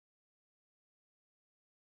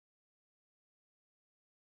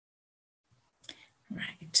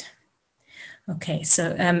Okay,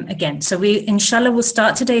 so again, so we inshallah will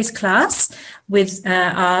start today's class with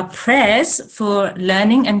our prayers for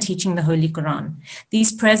learning and teaching the Holy Quran.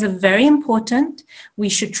 These prayers are very important. We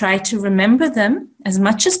should try to remember them as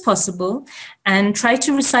much as possible and try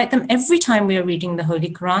to recite them every time we are reading the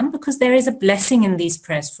Holy Quran, because there is a blessing in these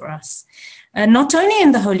prayers for us. Not only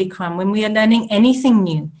in the Holy Quran, when we are learning anything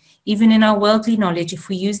new, even in our worldly knowledge, if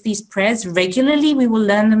we use these prayers regularly, we will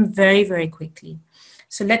learn them very, very quickly.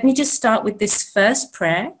 So let me just start with this first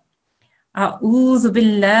prayer. A'udhu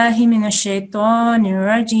billahi minash shaitanir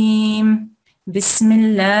rajim.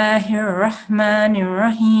 Bismillahir rahmanir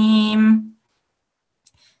rahim.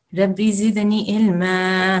 Rabbi zidni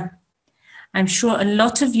ilma. I'm sure a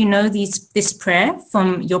lot of you know this prayer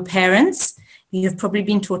from your parents. You've probably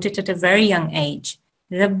been taught it at a very young age.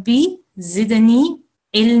 Rabbi zidni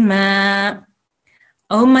ilma.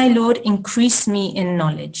 Oh my Lord, increase me in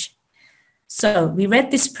knowledge. So we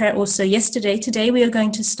read this prayer also yesterday. Today we are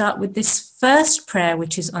going to start with this first prayer,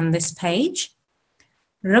 which is on this page.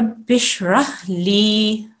 Rabbi shrah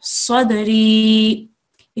li sadri.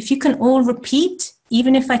 If you can all repeat,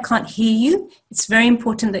 even if I can't hear you, it's very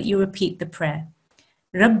important that you repeat the prayer.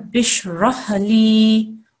 Rabbi shrah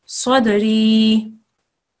li sadri.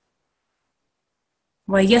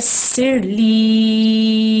 Wa yassir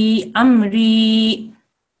li amri.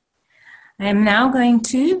 I am now going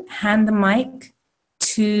to hand the mic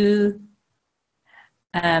to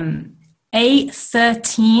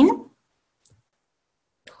A13.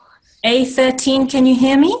 A13, can you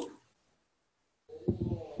hear me?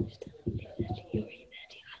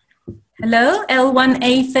 Hello,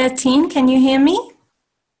 L1A13, can you hear me?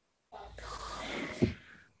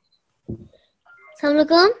 Assalamu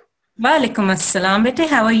alaikum. Wa alaikum assalam, bete.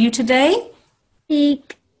 How are you today?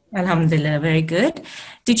 Eek. Alhamdulillah, very good.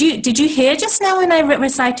 Did you hear just now when I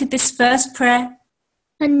recited this first prayer?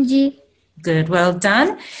 Hanji. Good, well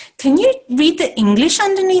done. Can you read the English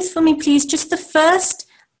underneath for me, please? Just the first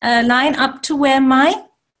line up to where my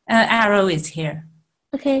arrow is here.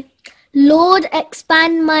 Okay. Lord,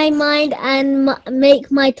 expand my mind and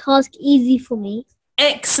make my task easy for me.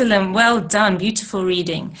 Excellent, well done, beautiful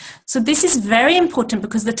reading. So this is very important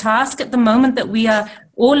because the task at the moment that we are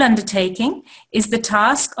all undertaking is the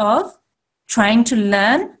task of trying to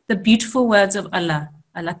learn the beautiful words of Allah,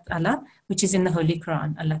 which is in the Holy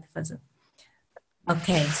Quran. Allah Fazl.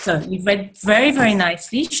 Okay, so you've read very, very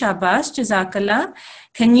nicely. Shabash, Jazakallah.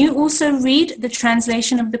 Can you also read the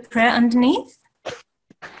translation of the prayer underneath?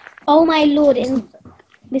 Oh my Lord,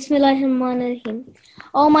 Bismillahirrahmanirrahim.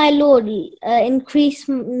 Oh my Lord, increase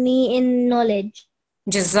me in knowledge.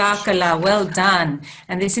 Jazakallah, well done.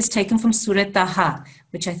 And this is taken from Surah Taha,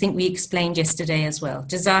 which I think we explained yesterday as well.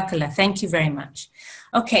 Jazakallah, thank you very much.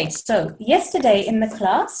 Okay, so yesterday in the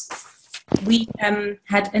class, we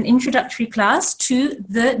had an introductory class to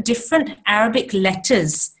the different Arabic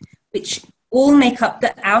letters, which all make up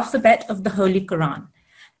the alphabet of the Holy Quran.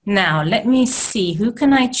 Now, let me see, who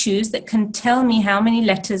can I choose that can tell me how many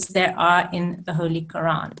letters there are in the Holy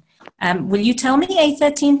Quran? Will you tell me,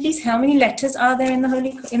 A13, please, how many letters are there in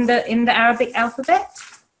the Arabic alphabet?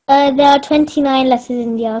 There are 29 letters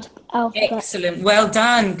in the alphabet. Excellent, well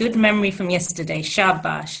done. Good memory from yesterday.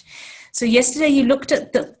 Shabash. So yesterday you looked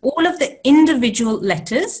at all of the individual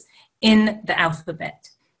letters in the alphabet.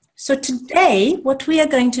 So today, what we are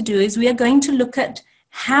going to do is we are going to look at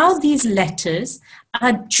how these letters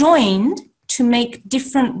are joined to make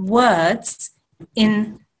different words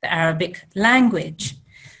in the Arabic language.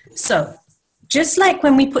 So, just like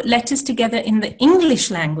when we put letters together in the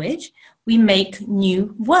English language, we make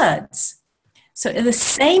new words. So the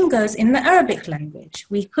same goes in the Arabic language.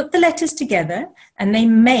 We put the letters together and they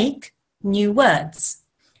make new words.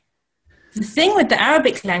 The thing with the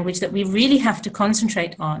Arabic language that we really have to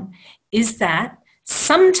concentrate on is that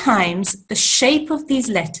sometimes the shape of these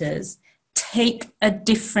letters take a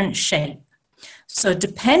different shape. So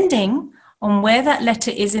depending on where that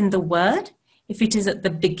letter is in the word, if it is at the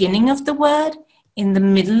beginning of the word, in the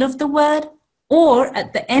middle of the word, or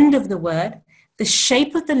at the end of the word, the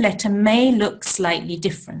shape of the letter may look slightly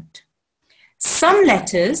different. Some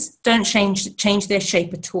letters don't change their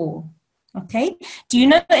shape at all. Okay? Do you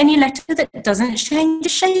know any letter that doesn't change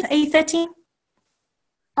its shape, A13?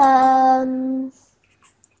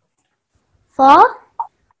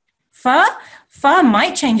 Fa? Fa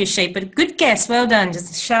might change its shape, but good guess. Well done.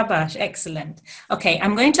 Just shabash. Excellent. Okay,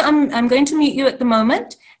 I'm going to mute you at the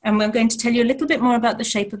moment, and we're going to tell you a little bit more about the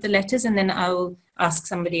shape of the letters, and then I will ask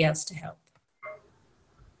somebody else to help.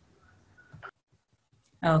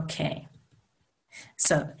 Okay.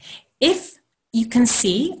 So, if you can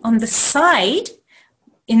see on the side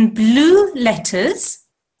in blue letters,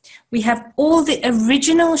 we have all the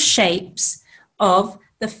original shapes of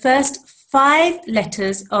the first 5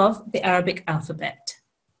 letters of the Arabic alphabet.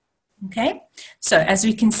 Okay, so as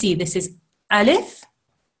we can see, this is Alif,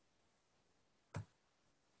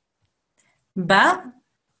 Ba,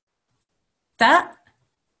 Ta,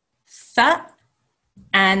 Tha,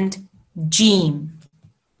 and Jim.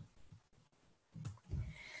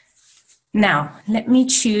 Now, let me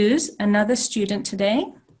choose another student today.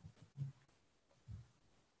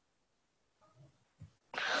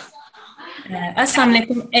 Assalamu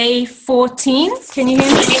alaikum, A14. Can you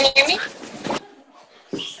hear me?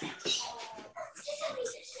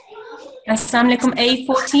 Assalamu alaikum,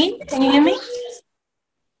 A14. Can you hear me?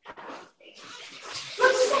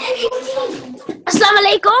 Assalamu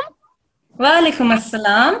alaikum. Wa alaikum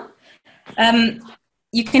assalam.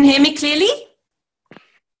 You can hear me clearly?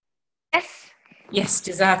 Yes. Yes,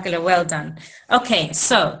 Jazakallah, well done. Okay,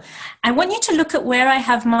 so I want you to look at where I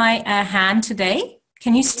have my hand today.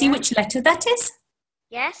 Can you see which letter that is?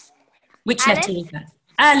 Yes. Which Alif. letter is that?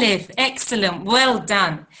 Alif, excellent, well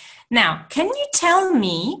done. Now, can you tell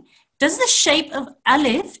me, does the shape of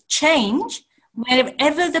Alif change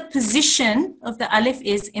wherever the position of the Alif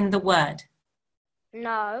is in the word?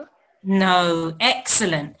 No. No,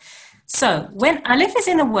 excellent. So when Alif is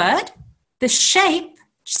in a word, the shape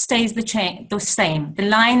stays the same. The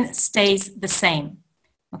line stays the same.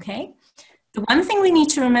 Okay? The one thing we need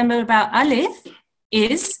to remember about Alif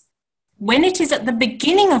is when it is at the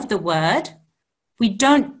beginning of the word, we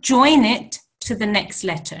don't join it to the next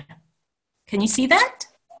letter. Can you see that?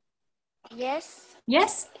 Yes.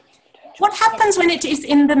 Yes? What happens when it is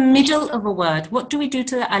in the middle of a word? What do we do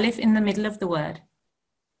to the Alif in the middle of the word?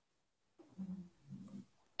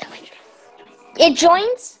 It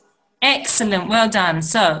joins. Excellent, well done.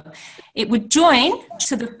 So it would join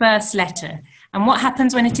to the first letter. And what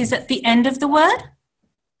happens when it is at the end of the word?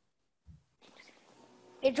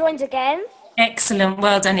 It joins again. Excellent,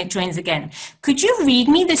 well done, it joins again. Could you read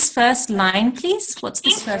me this first line, please? What's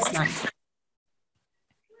this first line?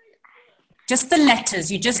 Just the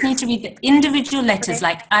letters. You just need to read the individual letters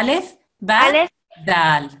like Alif, Ba, Alif.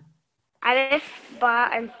 Dal. Alif, Ba,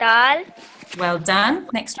 and Dal. Well done.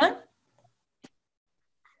 Next one.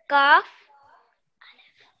 Kaf.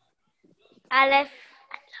 Alif,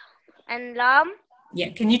 and Lam. Yeah,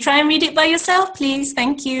 can you try and read it by yourself, please?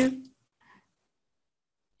 Thank you.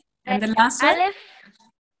 And the last one? Alif,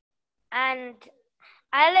 and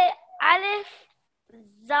Alif,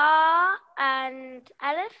 Za, and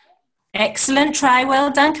Alif. Excellent, try,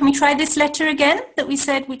 well done. Can we try this letter again that we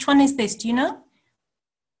said? Which one is this? Do you know?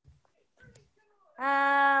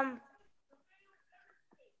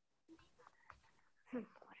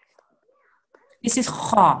 This is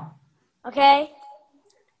Kha. Okay.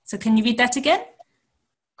 So can you read that again?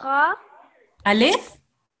 Kha, Alif,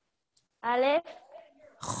 Alif,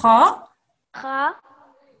 Kha, Kha,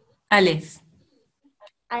 Alif.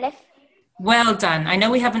 Alif. Well done. I know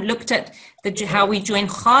we haven't looked at how we join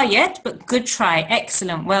Kha yet, but good try.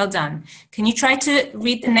 Excellent. Well done. Can you try to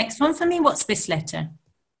read the next one for me? What's this letter?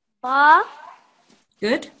 Ba,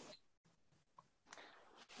 Good.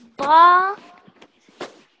 Ba,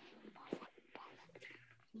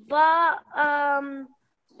 Ba,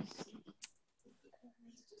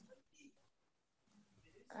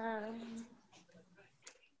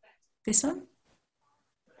 This one?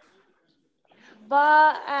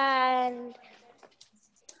 Ba, and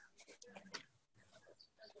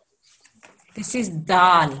This is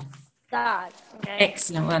Dal. Dal. Okay.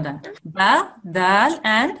 Excellent. Well done. Ba, Dal,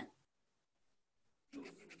 and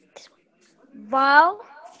Vav,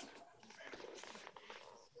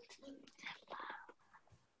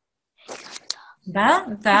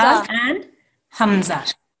 Ba, Dal, and Hamza.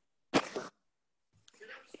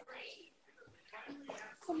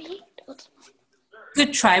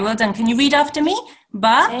 Good try. Well done. Can you read after me?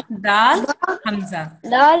 Ba, Dal, Hamza.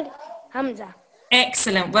 Dal, Hamza.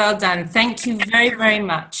 Excellent. Well done. Thank you very, very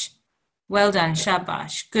much. Well done.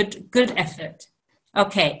 Shabash. Good effort.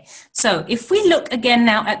 Okay. So if we look again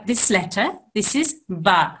now at this letter, this is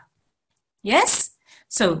Ba. Yes?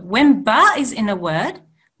 So when Ba is in a word,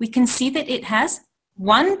 we can see that it has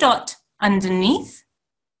one dot underneath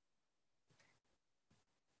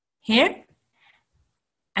here.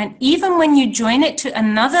 And even when you join it to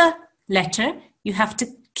another letter, you have to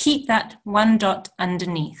keep that one dot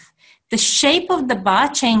underneath. The shape of the Ba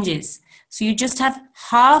changes. So you just have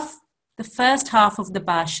the first half of the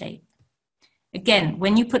Ba shape. Again,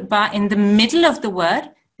 when you put Ba in the middle of the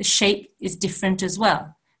word, the shape is different as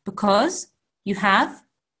well, because you have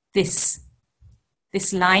this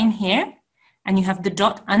line here, and you have the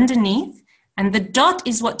dot underneath, and the dot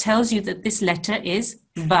is what tells you that this letter is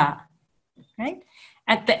Ba. right?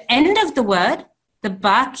 At the end of the word, the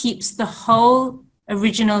ba keeps the whole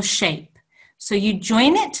original shape. So you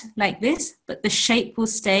join it like this, but the shape will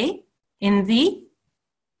stay in the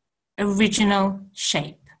original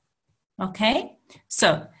shape. Okay?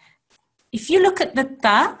 So if you look at the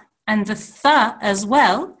ta and the tha as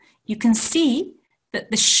well, you can see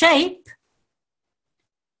that the shape,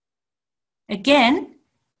 again,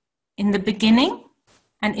 in the beginning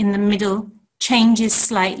and in the middle changes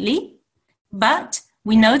slightly, but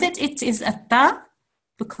we know that it is a ta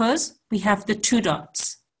because we have the 2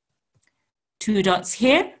 dots. 2 dots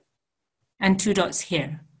here and 2 dots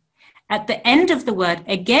here. At the end of the word,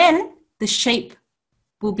 again, the shape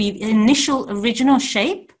will be the initial original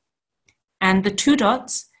shape and the 2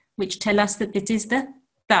 dots, which tell us that it is the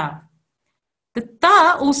ta. The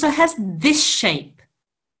ta also has this shape,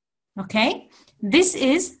 okay? This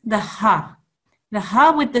is the ha. The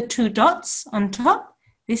ha with the 2 dots on top,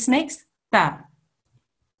 this makes ta.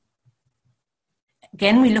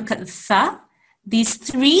 Again, we look at the tha. These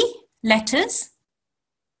 3 letters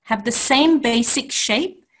have the same basic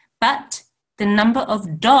shape, but the number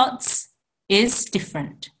of dots is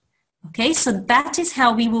different. Okay, so that is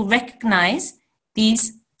how we will recognize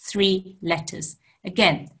these 3 letters.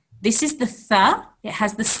 Again, this is the tha. It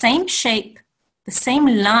has the same shape, the same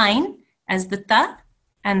line as the ta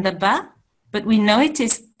and the ba, but we know it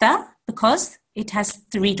is ta because it has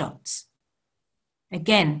 3 dots.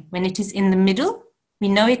 Again, when it is in the middle, we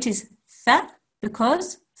know it is tha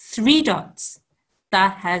because 3 dots. Ta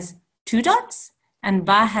has 2 dots and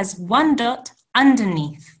ba has 1 dot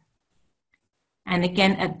underneath. And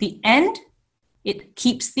again, at the end, it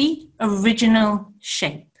keeps the original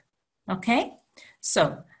shape. Okay?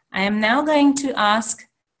 So I am now going to ask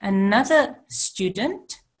another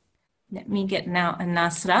student. Let me get now a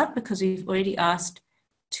Nasrat because we've already asked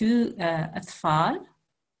 2 Atfal.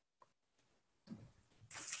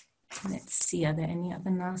 Let's see, are there any other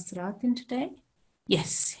Nasrat in today?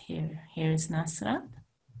 Yes, here is Nasrat.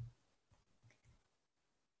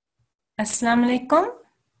 Assalamu alaikum.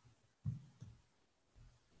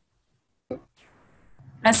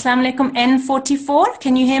 Assalamu alaikum N44,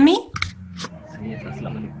 can you hear me?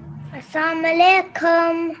 Assalamu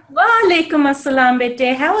alaikum. Wa alaikum assalam,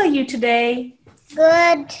 bete. How are you today?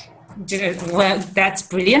 Good. Well, that's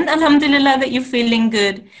brilliant. Alhamdulillah that you're feeling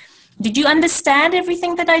good. Did you understand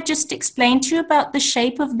everything that I just explained to you about the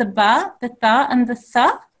shape of the ba, the ta, and the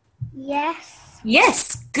tha? Yes.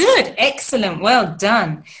 Yes, good, excellent, well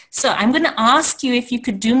done. So I'm going to ask you if you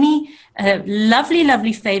could do me a lovely,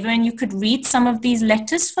 lovely favor and you could read some of these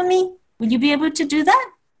letters for me. Will you be able to do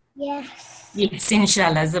that? Yes. Yes,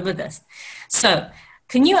 inshallah, zabardast. So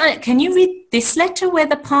can you read this letter where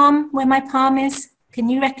my palm is? Can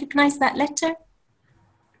you recognize that letter?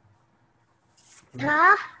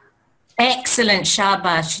 Ta. Excellent,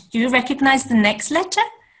 shabash. Do you recognize the next letter?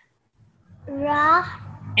 Ra.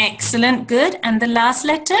 Excellent, good. And the last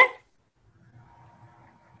letter?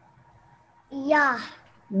 Ya.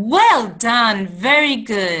 Well done, very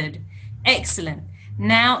good. Excellent.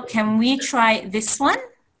 Now, can we try this one?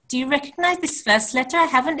 Do you recognize this first letter? I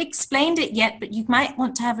haven't explained it yet, but you might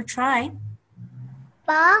want to have a try.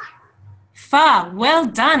 Ba. Fa, well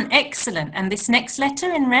done, excellent. And this next letter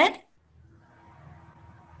in red?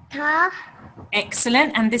 Ta.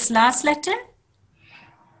 Excellent. And this last letter?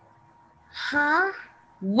 Ha.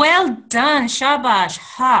 Well done, shabash,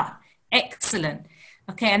 ha, excellent.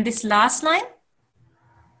 Okay, and this last line?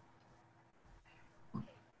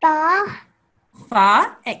 Ta.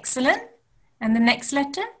 Fa, excellent. And the next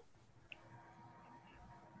letter?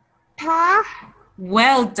 Ta.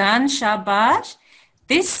 Well done, shabash.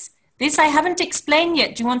 This I haven't explained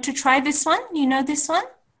yet. Do you want to try this one? You know this one?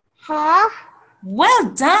 Ha.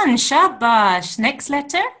 Well done, shabash. Next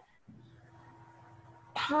letter?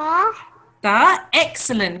 Ta. Ta,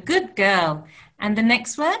 excellent, good girl. And the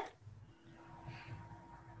next word?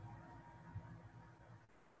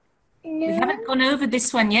 We Noon. haven't gone over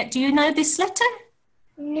this one yet. Do you know this letter?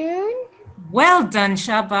 Noon. Well done,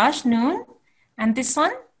 shabash, noon. And this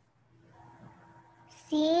one?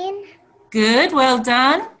 Seen. Good, well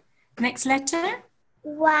done. Next letter?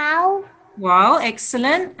 Wow. Wow,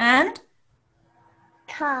 excellent. And?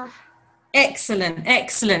 Ta. Excellent,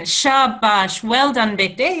 excellent. Shabash, well done,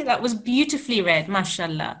 bete. That was beautifully read,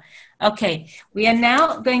 mashallah. Okay, we are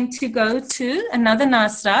now going to go to another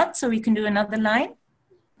Nasrat, so we can do another line.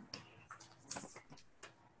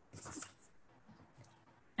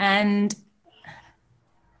 And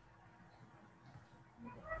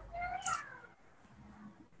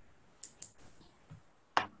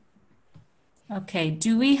okay,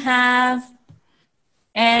 do we have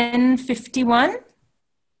N51?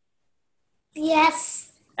 Yes.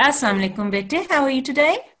 Assalamu alaikum, bete. How are you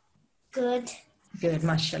today? Good. Good,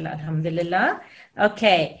 mashallah, alhamdulillah.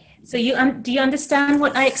 Okay, so do you understand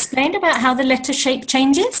what I explained about how the letter shape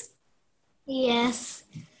changes? Yes.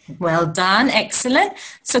 Well done, excellent.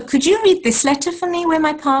 So could you read this letter for me where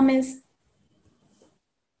my palm is?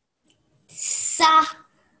 Sa.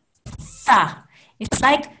 Tha. It's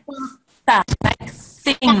like tha, like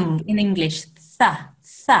thing in English. Tha,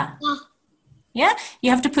 tha. Yeah,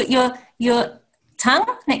 you have to put your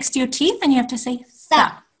tongue next to your teeth and you have to say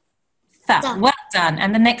tha. Tha. Tha. Well done.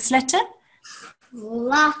 And the next letter?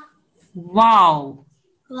 La. Wow.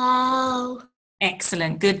 Wow.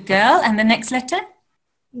 Excellent. Good girl. And the next letter?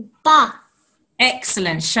 Ba.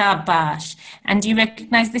 Excellent. Shabash. And do you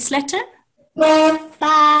recognize this letter?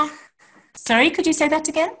 Ba. Sorry, could you say that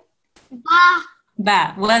again? Ba.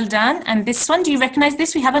 Ba. Well done. And this one, do you recognize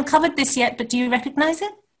this? We haven't covered this yet, but do you recognize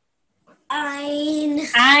it? Ein.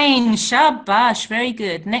 Ain. Shabash. Very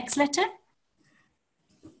good. Next letter?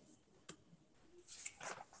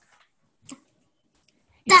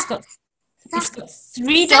 It's got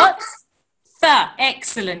 3 dots. Tha.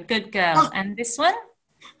 Excellent. Good girl. And this one?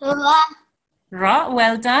 Ra. Ra.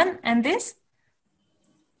 Well done. And this?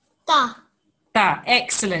 Ta. Ta.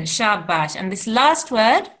 Excellent. Shabash. And this last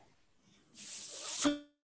word?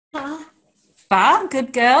 Ha. Fa.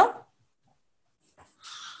 Good girl.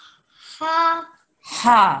 Ha.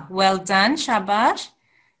 Ha. Well done. Shabash.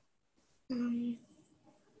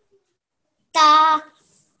 Ta.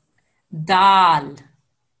 Dal.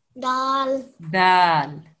 Dal.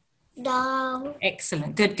 Dal. Dal.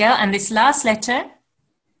 Excellent. Good girl. And this last letter?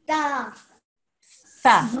 Ta.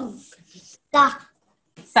 Tha. Ta.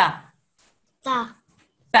 Tha. Ta.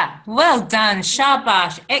 Tha. Well done.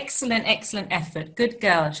 Shabash. Excellent, excellent effort. Good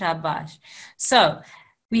girl. Shabash. So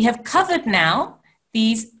we have covered now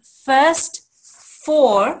these first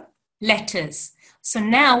 4 letters. So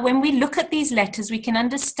now when we look at these letters, we can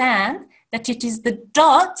understand that it is the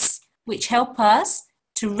dots which help us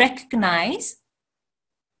to recognize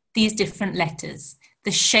these different letters.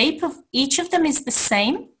 The shape of each of them is the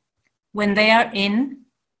same when they are in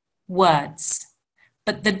words.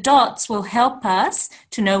 But the dots will help us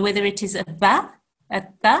to know whether it is a ba, a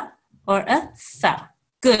ta, or a tha.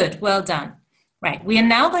 Good, well done. Right, we are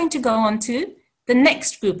now going to go on to the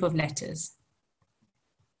next group of letters.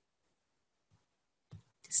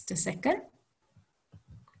 Just a second.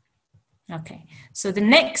 Okay, so the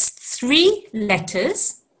next 3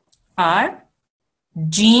 letters are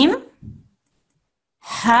Jim,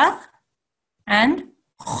 Ha, and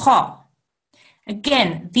Kha.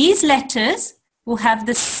 Again, these letters will have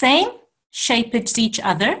the same shape as each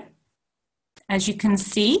other, as you can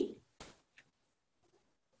see.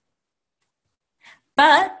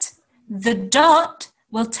 But the dot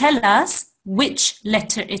will tell us which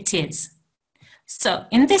letter it is. So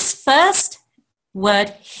in this first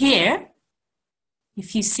word here,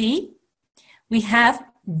 if you see, we have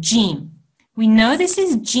Jim. We know this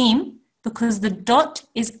is Jim because the dot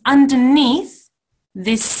is underneath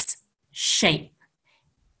this shape.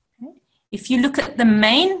 If you look at the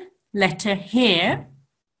main letter here,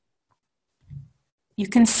 you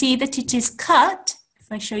can see that it is cut. If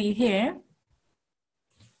I show you here,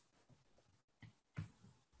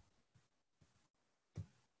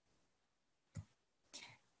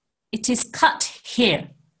 it is cut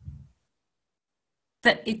here.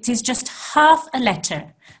 That it is just half a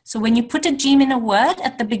letter. So when you put a jim in a word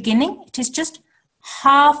at the beginning, it is just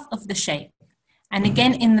half of the shape. And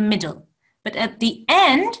again in the middle. But at the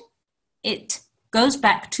end, it goes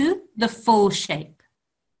back to the full shape.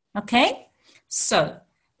 Okay? So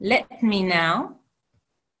let me now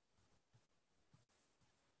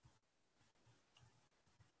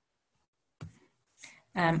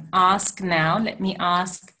let me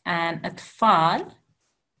ask an atfal.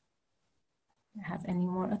 Have any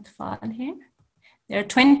more atfal here? There are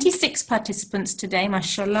 26 participants today,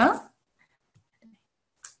 mashallah.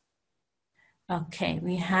 Okay,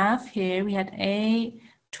 we had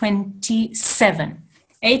A27.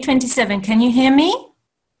 A27, can you hear me?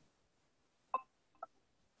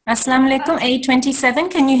 Assalamu alaikum, A27,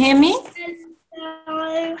 can you hear me?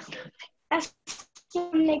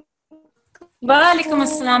 Wa alaikum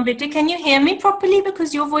assalam, bete. Can you hear me properly?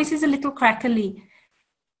 Because your voice is a little crackly.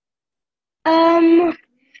 That's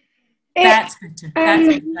better. That's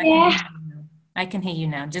better. Yeah. I can hear you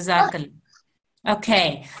now. Jazakallah.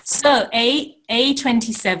 Okay, so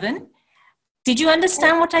A27. Did you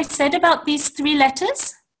understand what I said about these 3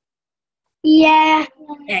 letters? Yeah.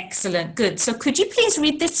 Excellent, good. So could you please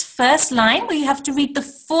read this first line where you have to read the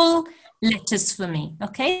full letters for me?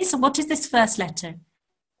 Okay, so what is this first letter?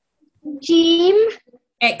 Jim.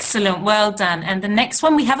 Excellent. Well done. And the next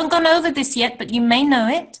one, we haven't gone over this yet, but you may know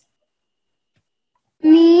it.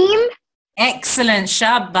 Meme. Excellent.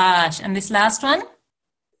 Shabash. And this last one?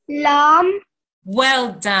 Lam.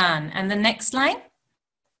 Well done. And the next line?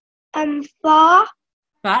 Fa.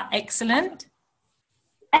 Fa. Excellent.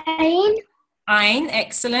 Ain. Ain.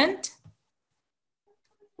 Excellent.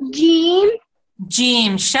 Jim.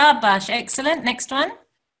 Jim. Shabash. Excellent. Next one?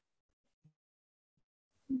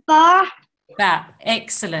 Ba. Ba.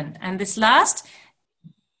 Excellent. And this last?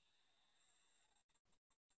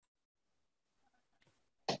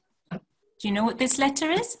 Do you know what this letter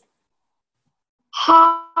is?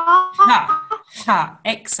 Ha. Ha. Ha.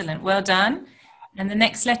 Excellent. Well done. And the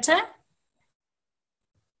next letter?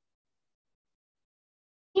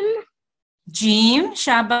 Jim. Jim.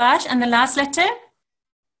 Shabash. And the last letter?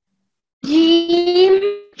 Jim.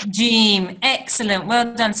 Jim. Excellent.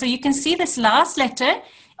 Well done. So you can see this last letter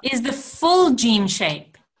is the full Jim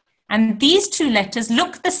shape. And these two letters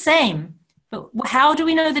look the same. But how do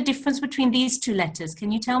we know the difference between these two letters?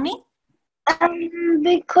 Can you tell me?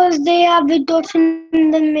 Because they have a dot in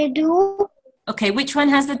the middle. Okay, which one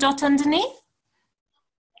has the dot underneath?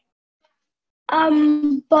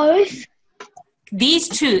 Both. These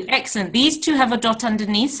two. Excellent. These two have a dot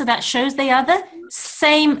underneath, so that shows they are the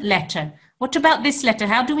same letter. What about this letter?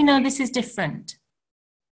 How do we know this is different?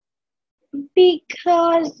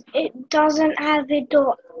 Because it doesn't have a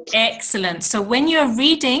dot. Excellent. So when you're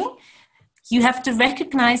reading, you have to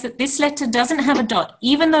recognize that this letter doesn't have a dot.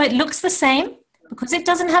 Even though it looks the same, because it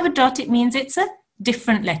doesn't have a dot, it means it's a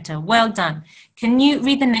different letter. Well done. Can you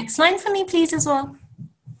read the next line for me, please, as well?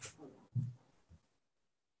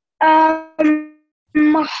 Ha.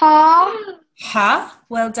 Ha.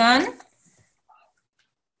 Well done.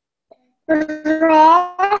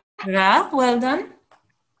 Ra. Ra. Well done.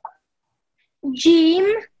 Jim.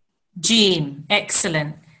 Jim.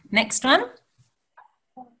 Excellent. Next one.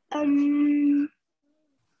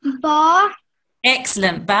 Ba.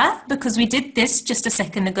 Excellent. Ba, because we did this just a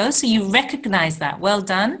second ago, so you recognize that. Well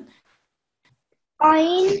done.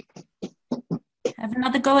 Ain. Have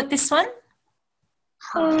another go at this one.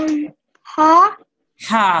 Ha.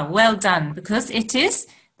 Ha. Well done, because it is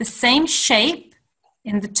the same shape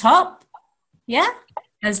in the top, yeah,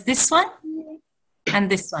 as this one and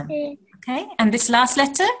this one. Okay, and this last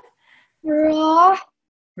letter? Ra.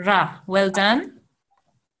 Ra. Well done.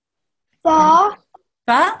 Ba.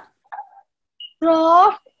 Ba.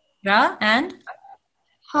 Ra. Ra. And?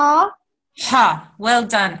 Ha. Ha. Well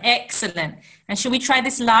done. Excellent. And should we try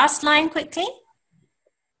this last line quickly?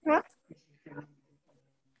 Ha.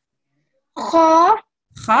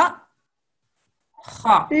 Ha.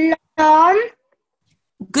 Ha. Lam.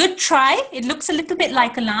 Good try. It looks a little bit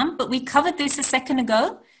like a lam, but we covered this a second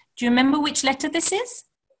ago. Do you remember which letter this is?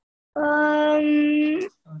 Oh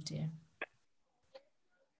dear.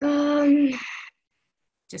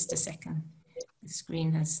 Just a second. The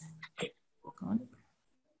screen has gone.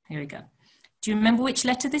 Here we go. Do you remember which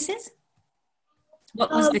letter this is?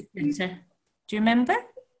 What was this letter? Do you remember?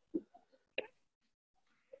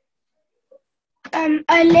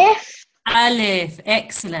 Alif. Alif.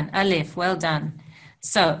 Excellent. Alif. Well done.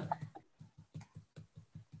 So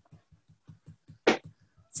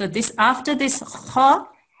this after this kha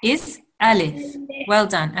is alif. Well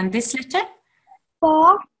done. And this letter?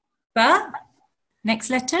 Ba. Ba. Next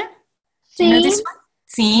letter? Do you know this one?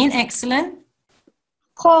 Sin. Excellent.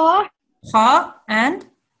 Kha. Kha and?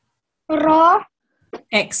 Ra.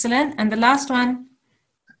 Excellent. And the last one?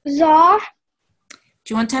 Za. Do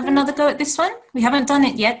you want to have another go at this one? We haven't done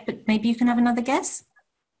it yet, but maybe you can have another guess.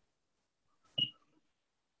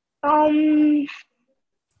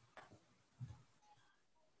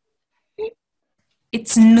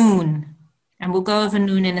 It's noon. And we'll go over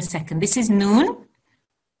noon in a second. This is noon.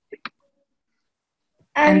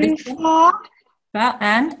 And this Fa. Ba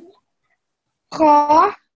and?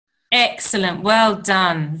 Kha. Excellent. Well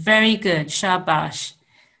done. Very good. Shabash.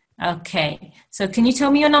 Okay. So can you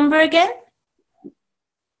tell me your number again?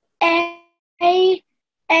 A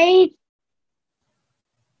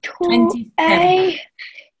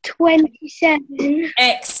 27.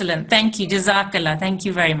 Excellent. Thank you. Jazakallah. Thank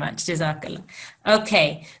you very much. Jazakallah.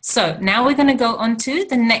 Okay. So now we're going to go on to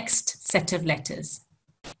the next set of letters.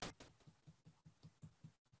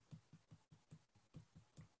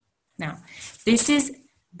 Now, this is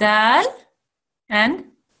dal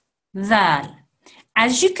and dhal.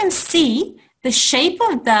 As you can see, the shape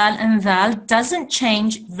of dal and dhal doesn't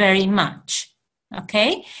change very much.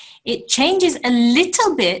 Okay? It changes a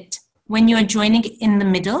little bit when you are joining it in the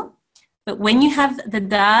middle, but when you have the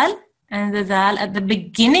dal and the dhal at the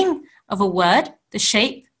beginning of a word, the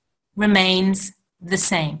shape remains the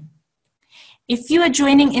same. If you are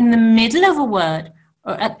joining in the middle of a word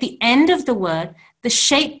or at the end of the word, the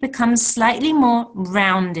shape becomes slightly more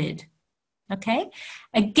rounded. Okay?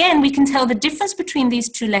 Again, we can tell the difference between these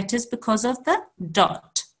two letters because of the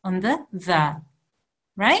dot on the dha.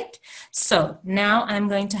 Right? So now I'm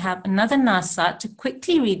going to have another Nasat to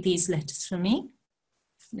quickly read these letters for me.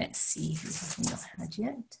 Let's see who hasn't not had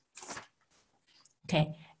yet.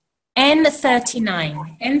 Okay.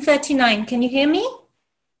 N39. N39, can you hear me?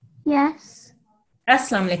 Yes.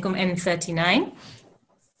 Assalamu alaikum, N39.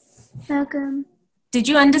 Welcome. Did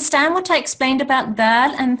you understand what I explained about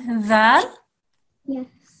dal and dhal? Yes.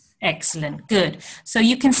 Excellent, good. So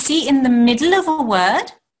you can see in the middle of a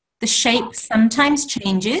word, the shape sometimes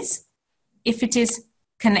changes if it is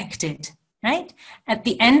connected, right? At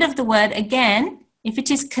the end of the word, again, if it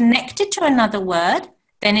is connected to another word,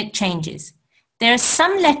 then it changes. There are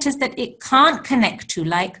some letters that it can't connect to,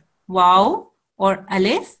 like waw or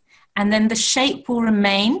alif, and then the shape will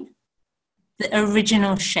remain the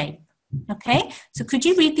original shape. Okay, so could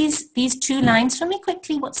you read these two lines for me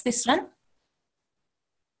quickly? What's this one?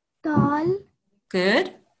 Dal.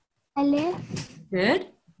 Good. Alif. Good.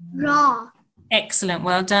 Ra. Excellent.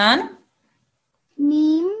 Well done.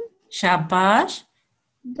 Neem. Shabash.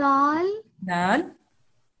 Dal. Dal.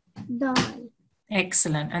 Dal.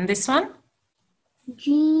 Excellent. And this one?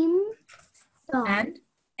 Jeem. Dal. And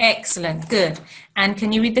excellent. Good. And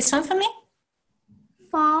can you read this one for me?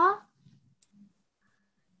 Fa.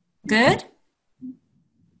 Good.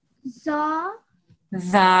 Za.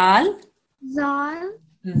 Dhal. Zal.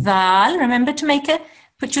 Dhal. Remember to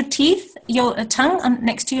put your teeth, your tongue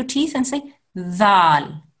next to your teeth and say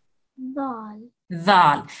dhal. Dal.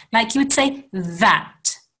 Dhal. Like you would say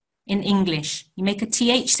that in English. You make a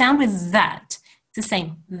TH sound with that. It's the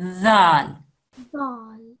same. Dhal.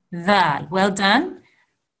 Dal. Dhal. Well done.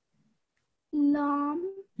 Lam.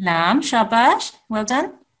 Lam. Shabash. Well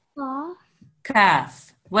done. Kaf.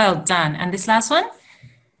 Kaf. Well done. And this last one?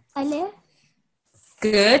 Alif.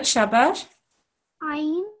 Good. Shabash.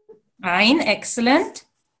 Ain. Ain. Excellent.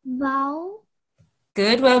 Vaw.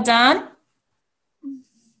 Good. Well done.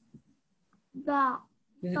 Dal.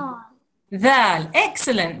 Dal. Dhal.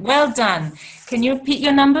 Excellent. Well done. Can you repeat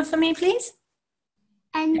your number for me, please?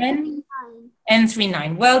 N39.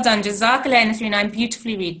 N39. Well done. Jazakallah N39.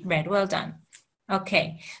 Beautifully read. Well done.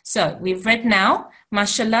 Okay. So we've read now.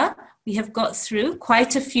 Mashallah. We have got through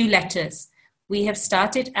quite a few letters. We have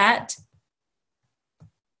started at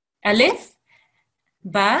Alif,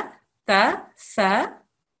 Ba, Ta, Tha,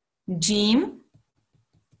 Jim,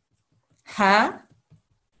 Ha,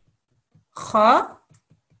 Kha,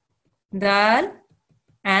 Dal,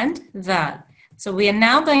 and Dhal. So we are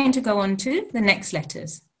now going to go on to the next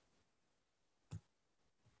letters.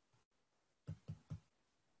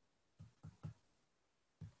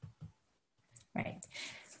 Right.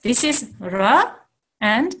 This is Ra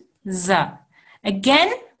and Za.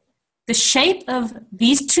 Again, the shape of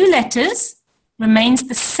these two letters remains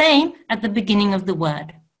the same at the beginning of the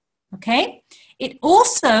word. Okay? It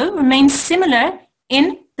also remains similar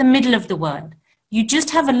in the middle of the word. You just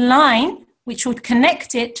have a line which would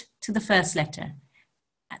connect it to the first letter.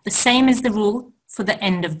 The same is the rule for the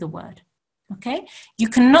end of the word. Okay? You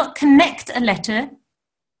cannot connect a letter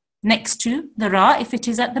next to the Ra if it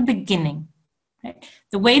is at the beginning. Right?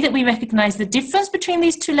 The way that we recognize the difference between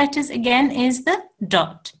these two letters again is the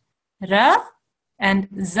dot. Ra and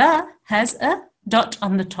Za has a dot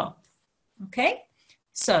on the top. Okay?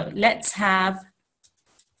 So we'll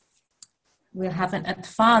have an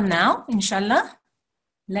atfal now, inshallah.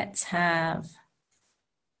 Let's have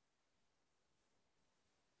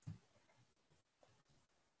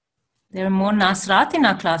there are more Nasrat in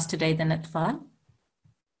our class today than atfal.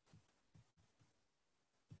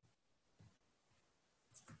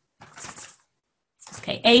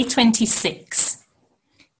 Okay, A26.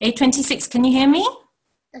 A26, can you hear me?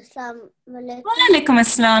 Assalamu alaikum. Wa alaikum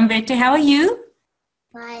assalam, bete. How are you?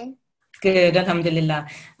 Fine. Good, alhamdulillah.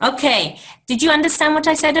 Okay, did you understand what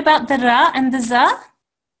I said about the Ra and the Za?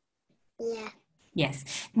 Yeah. Yes.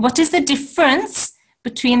 What is the difference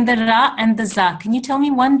between the Ra and the Za? Can you tell me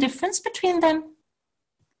one difference between them?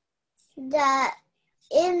 That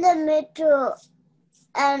in the middle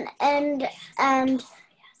and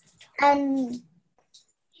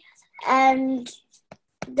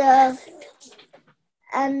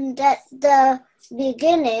at the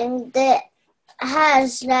beginning that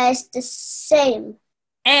has like the same.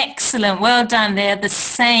 Excellent. Well done. They're the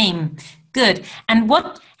same. Good. And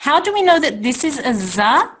how do we know that this is a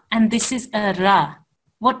Za and this is a Ra?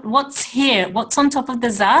 What's here? What's on top of the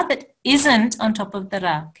Za that isn't on top of the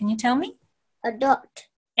Ra? Can you tell me? A dot.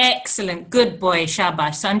 Excellent. Good boy,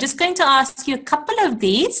 Shabash. So I'm just going to ask you a couple of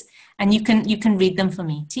these and you can read them for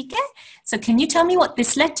me. Okay? So can you tell me what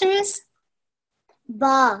this letter is?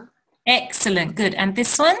 Ba. Excellent. Good. And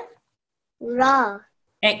this one? Ra.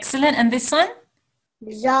 Excellent. And this one?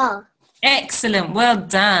 Za. Excellent. Well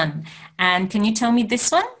done. And can you tell me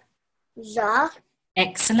this one? Za.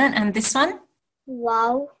 Excellent. And this one?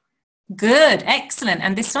 Wow. Good. Excellent.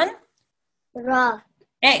 And this one? Ra.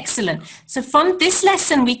 Excellent. So from this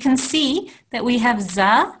lesson, we can see that we have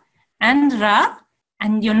za and ra,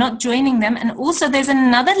 and you're not joining them. And also there's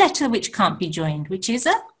another letter which can't be joined, which is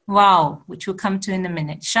a wow, which we'll come to in a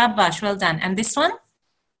minute. Shabash, well done. And this one?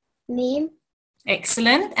 Mim.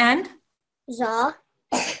 Excellent. And? Za.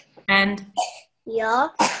 And? Ya.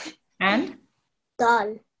 And?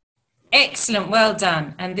 Dal. Excellent. Well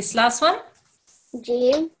done. And this last one?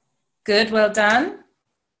 Jim. Good. Well done.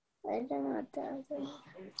 I don't know what that is.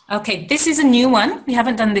 Okay, this is a new one. We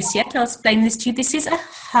haven't done this yet. I'll explain this to you. This is a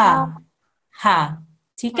ha. Ha.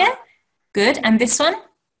 Okay? Good. And this one?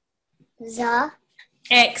 Za.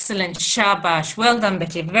 Excellent. Shabash. Well done,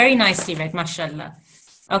 Betty. Very nicely read. MashaAllah.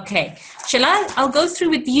 Okay. I'll go through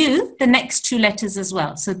with you the next two letters as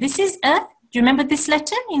well. So this is a, do you remember this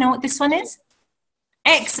letter? You know what this one is?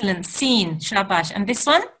 Excellent. Seen. Shabash. And this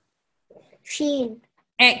one? Sheen.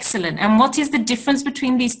 Excellent. And what is the difference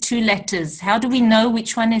between these two letters? How do we know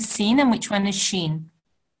which one is seen and which one is sheen?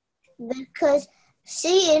 Because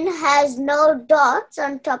Sheen has no dots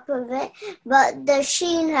on top of it, but the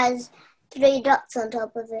Sheen has 3 dots on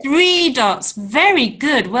top of it. 3 dots. Very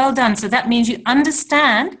good. Well done. So that means you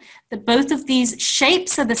understand that both of these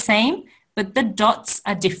shapes are the same, but the dots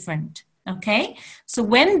are different. Okay? So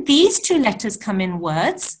when these two letters come in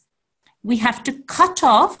words, we have to cut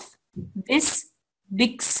off this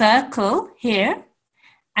big circle here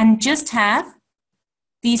and just have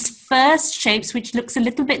these first shapes, which looks a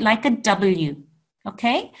little bit like a W.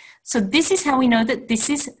 Okay? So this is how we know that this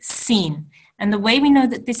is seen. And the way we know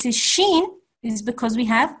that this is sheen is because we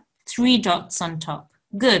have 3 dots on top.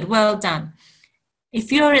 Good, well done.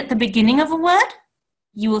 If you're at the beginning of a word,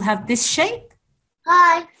 you will have this shape.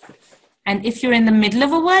 Hi. And if you're in the middle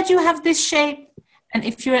of a word, you have this shape. And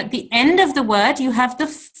if you're at the end of the word, you have the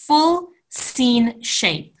full seen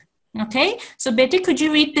shape. Okay, so Betty, could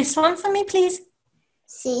you read this one for me, please?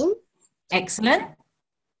 Seen. Excellent.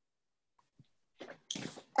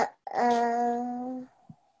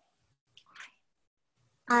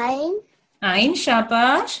 Ein. Ein,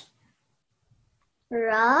 Shabash.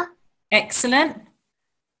 Ra. Excellent.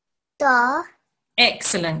 Da.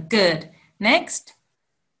 Excellent, good. Next.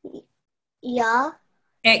 Ya.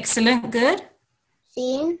 Excellent, good.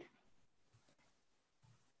 Seen.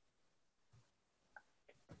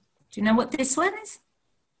 Do you know what this one is?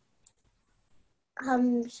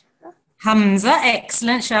 Hamza. Hamza,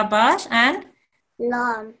 excellent, Shabash. And?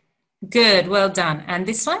 Lam. Good, well done. And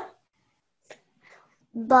this one?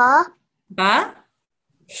 Ba. Ba.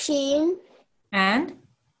 Sheen. And?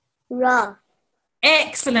 Ra.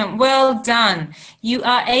 Excellent, well done. You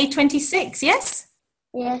are A26, yes?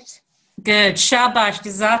 Yes. Good, Shabash,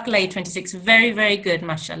 Jazakallah, A26. Very, very good,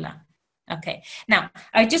 mashallah. Okay, now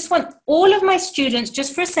I just want all of my students,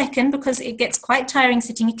 just for a second, because it gets quite tiring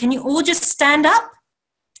sitting. Can you all just stand up?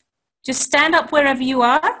 Just stand up wherever you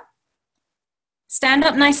are. Stand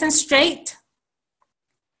up nice and straight.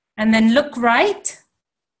 And then look right.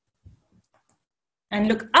 And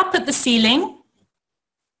look up at the ceiling.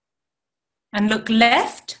 And look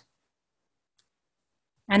left.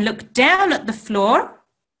 And look down at the floor.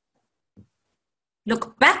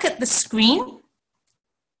 Look back at the screen.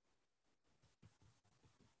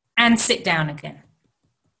 And sit down again.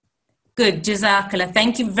 Good, Jazakallah.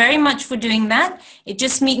 Thank you very much for doing that. It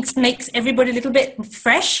just makes everybody a little bit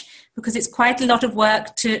fresh because it's quite a lot of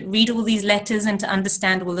work to read all these letters and to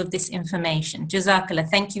understand all of this information. Jazakallah.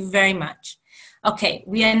 Thank you very much. Okay,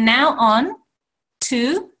 we are now on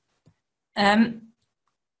to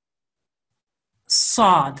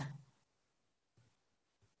Saad.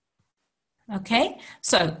 Okay,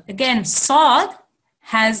 so again, Saad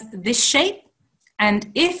has this shape.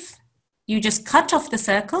 And if you just cut off the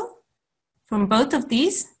circle from both of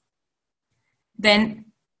these, then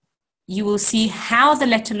you will see how the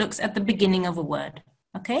letter looks at the beginning of a word.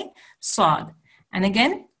 Okay, Saad. And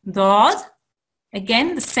again, Dad,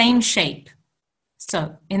 again, the same shape.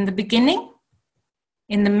 So in the beginning,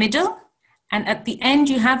 in the middle, and at the end,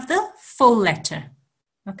 you have the full letter.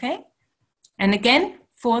 Okay, and again,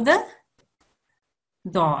 for the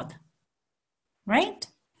Dad, right?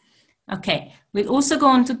 Okay, we'll also go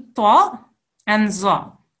on to Ta and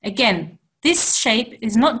Za. Again, this shape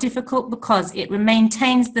is not difficult because it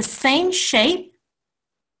maintains the same shape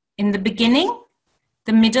in the beginning,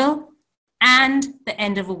 the middle, and the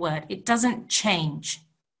end of a word. It doesn't change.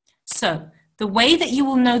 So the way that you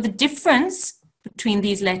will know the difference between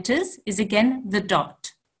these letters is again the dot.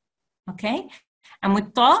 Okay? And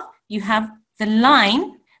with ta, you have the line,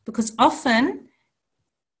 because often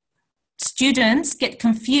students get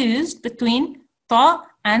confused between ta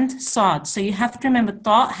and sad. So you have to remember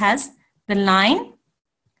ta has the line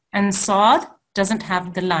and sad doesn't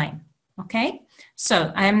have the line. Okay?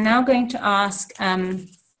 So I am now going to ask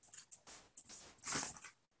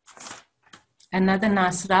another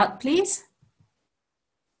Nasrat, please.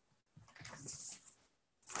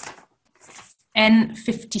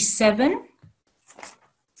 N57.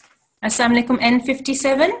 Assalamu alaikum,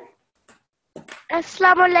 N57.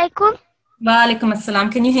 Assalamu alaikum. Wa alaikum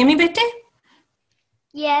assalam. Can you hear me, bete?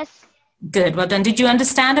 Yes. Good, well done. Did you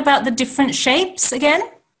understand about the different shapes again?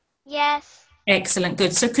 Yes. Excellent,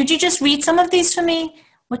 good. So could you just read some of these for me?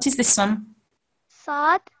 What is this one?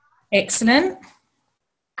 Sad. Excellent.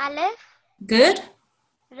 Alif. Good.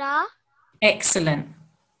 Ra. Excellent.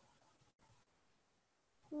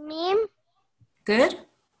 Mim. Good.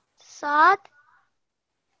 Sad.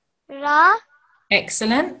 Ra.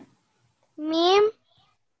 Excellent. Mim.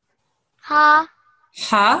 Ha.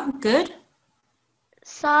 Ha. Good.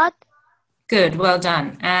 Sad. Good. Well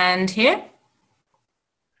done. And here?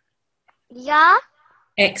 Ya.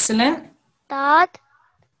 Excellent. Dad.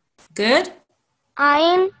 Good.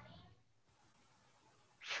 Ain.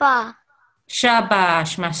 Fa.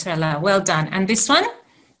 Shabash, mashallah. Well done. And this one?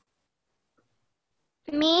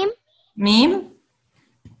 Mim. Mim.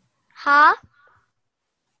 Ha.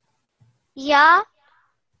 Ya.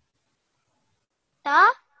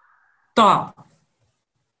 Ta. Ta.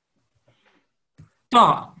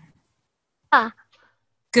 Ta. Ha.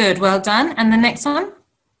 Good. Well done. And the next one?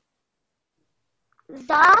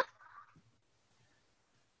 Za.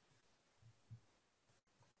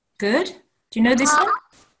 Good. Do you know this Ha. one?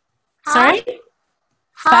 Ha. Sorry?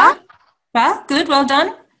 Ha. Fa. Fa. Good. Well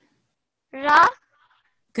done. Ra.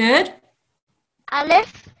 Good.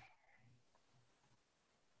 Alif.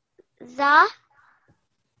 Za.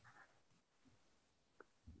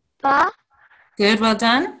 Ba. Good. Well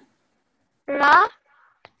done. Ra.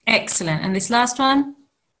 Excellent. And this last one?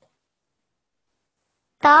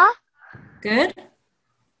 Ta. Good.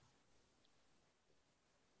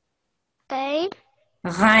 Tain.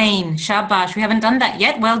 Ghain. Shabash. We haven't done that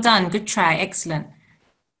yet. Well done. Good try. Excellent.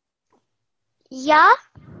 Ya.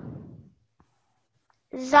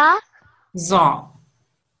 Za. Za.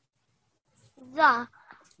 Za.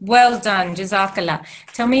 Well done. Jazakallah.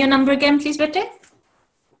 Tell me your number again, please, Bete.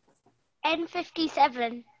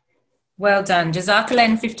 N57. Well done. Jazakallah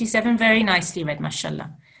in 57. Very nicely read,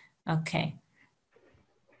 mashallah. Okay.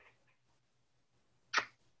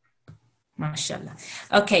 Mashallah.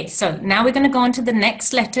 Okay, so now we're going to go on to the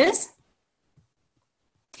next letters.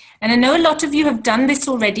 And I know a lot of you have done this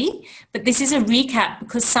already, but this is a recap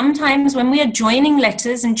because sometimes when we are joining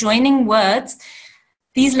letters and joining words,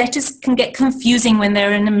 these letters can get confusing when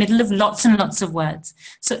they're in the middle of lots and lots of words.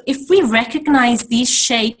 So if we recognize these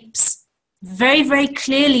shapes very, very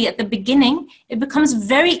clearly at the beginning, it becomes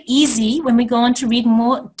very easy when we go on to read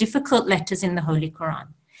more difficult letters in the Holy Quran.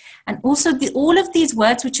 And also all of these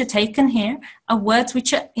words which are taken here are words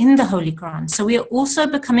which are in the Holy Quran. So we are also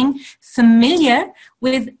becoming familiar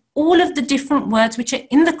with all of the different words which are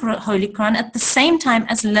in the Holy Quran at the same time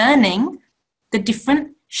as learning the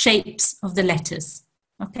different shapes of the letters.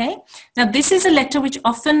 Okay? Now this is a letter which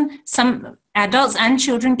often some adults and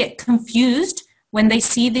children get confused when they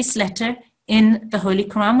see this letter in the Holy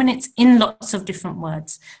Quran when it's in lots of different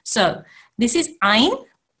words. So this is Ain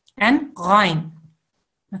and Ghain.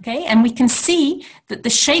 Okay, and we can see that the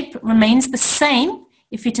shape remains the same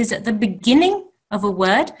if it is at the beginning of a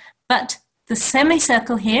word, but the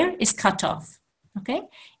semicircle here is cut off. Okay,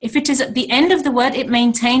 if it is at the end of the word, it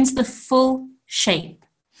maintains the full shape.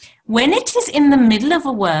 When it is in the middle of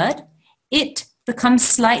a word, it becomes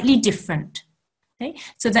slightly different. Okay,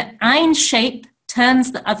 so the Ain shape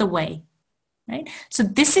turns the other way. Right, so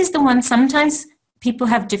this is the one sometimes people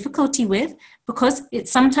have difficulty with because it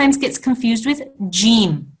sometimes gets confused with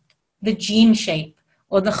Jim, the Jim shape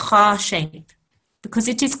or the Kha shape, because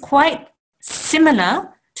it is quite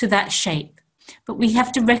similar to that shape. But we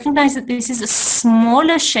have to recognize that this is a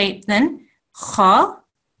smaller shape than Kha,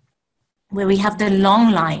 where we have the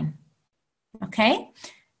long line. Okay?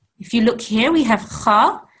 If you look here, we have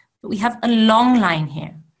Kha, but we have a long line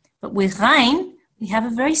here. But with Ghain, we have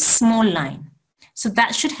a very small line. So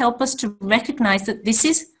that should help us to recognize that this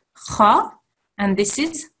is Kha and this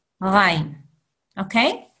is Ghain.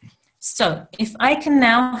 Okay? So if I can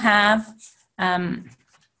now have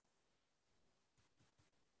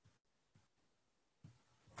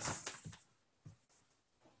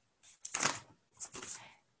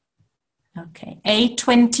Okay,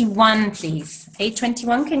 A21, please.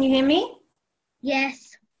 A21, can you hear me?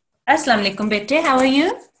 Yes. Assalamu alaikum, bete. How are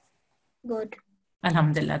you? Good.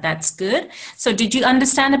 Alhamdulillah, that's good. So did you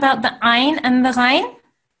understand about the ayn and the ghain?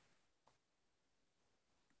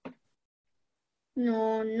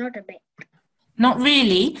 No, not a bit. Not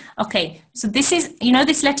really. Okay, so this is, you know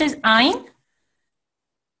this letter is ayn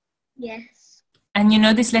Yes. and you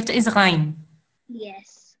know this letter is ghain.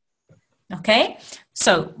 Yes. Okay,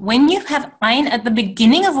 so when you have ayn at the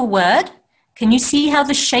beginning of a word, can you see how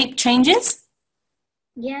the shape changes?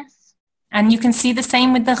 Yes. And you can see the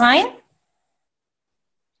same with the ghain?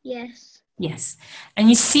 Yes. Yes. And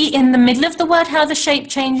you see in the middle of the word how the shape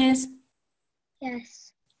changes?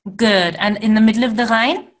 Yes. Good. And in the middle of the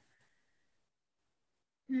ghain?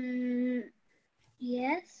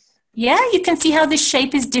 Yes. Yeah, you can see how this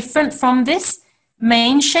shape is different from this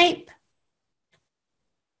main shape?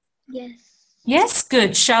 Yes. Yes,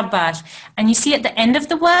 good. Shabash. And you see at the end of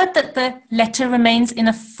the word that the letter remains in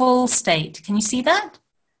a full state. Can you see that?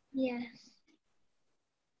 Yes.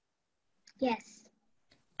 Yes.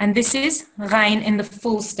 And this is ghain in the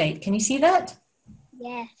full state. Can you see that?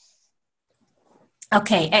 Yes.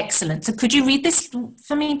 Okay, excellent. So could you read this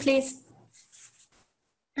for me, please?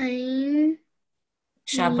 Ain,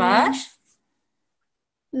 Shabash.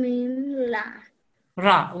 mim, la.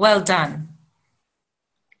 Ra. Well done.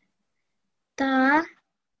 Ta,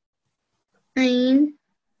 ain,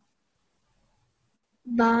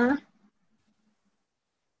 ba,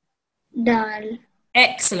 dal.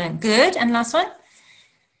 Excellent. Good. And last one?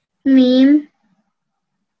 Mim,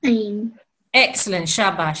 ain. Excellent.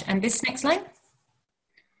 Shabash. And this next line?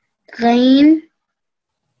 Ghain,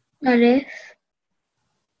 alif,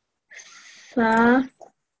 fa,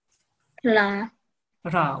 la.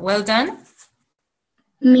 Ra. Well done.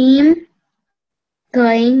 Mim,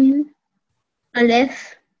 ghain,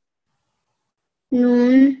 alif,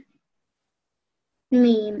 nun,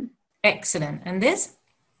 mim. Excellent. And this?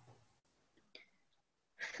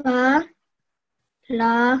 Fa,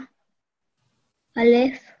 la,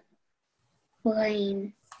 alif,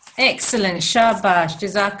 ghain. Excellent. Shabash.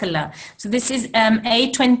 Jazakallah. So this is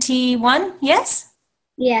A21, yes?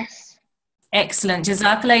 Yes. Excellent.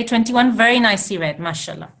 Jazakallah A21. Very nicely read.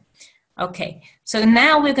 MashaAllah. Okay. So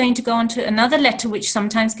now we're going to go on to another letter which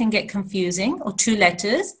sometimes can get confusing, or two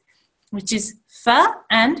letters, which is fa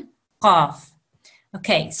and qaf.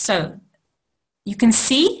 Okay. So you can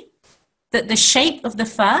see that the shape of the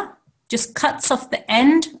fa just cuts off the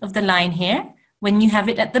end of the line here when you have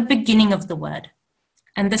it at the beginning of the word.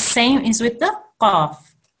 And the same is with the qaf.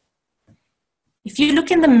 If you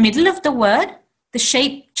look in the middle of the word, the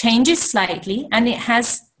shape changes slightly and it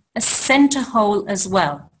has a center hole as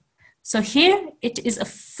well. So here it is a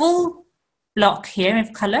full block here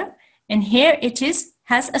of color, and here it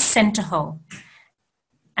has a center hole.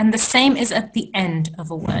 And the same is at the end of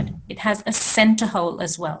a word. It has a center hole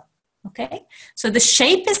as well. Okay? So the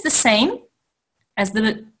shape is the same as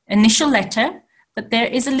the initial letter, but there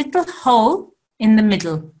is a little hole in the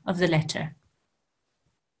middle of the letter.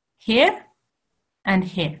 Here and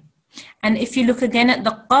here. And if you look again at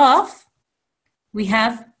the qaf, we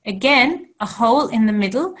have again a hole in the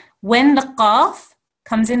middle when the qaf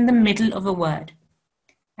comes in the middle of a word.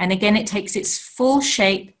 And again, it takes its full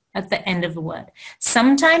shape at the end of a word.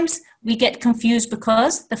 Sometimes we get confused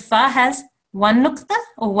because the fa has one nuqta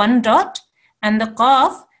or one dot and the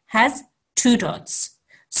qaf has two dots.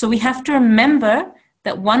 So we have to remember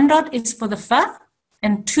that one dot is for the fa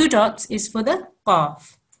and two dots is for the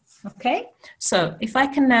qaf. Okay, so if I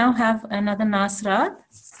can now have another Nasrat.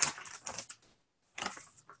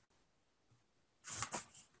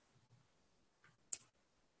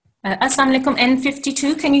 Assalamu alaikum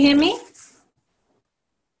N52, can you hear me?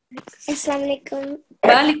 Assalamu alaikum.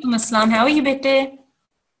 Walaikum assalam, how are you bete?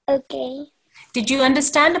 Okay. Did you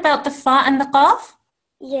understand about the fa and the qaf?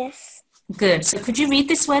 Yes. Good, so could you read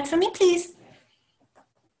this word for me please?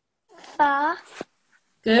 Fa,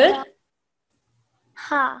 Good.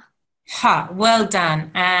 ha, Ha, well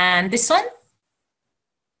done. And this one?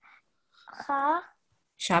 ha,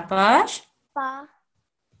 Shabash. fa,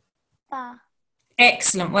 ta,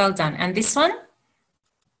 Excellent, well done. And this one?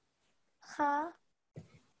 ha,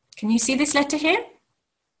 Can you see this letter here?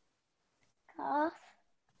 kaf,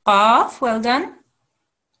 Qaf, well done.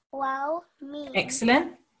 waw, mim.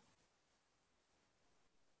 Excellent.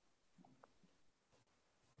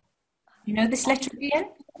 You know this letter again?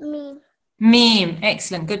 Mim. Meme,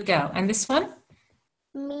 excellent, good girl. And this one?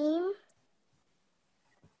 Mim,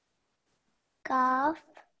 kaf,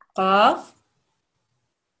 Qaf.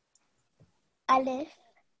 alif,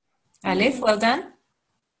 Alif, well done.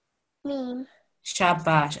 mim.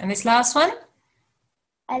 Shabash. And this last one?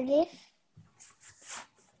 Alif,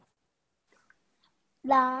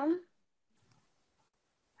 Lam,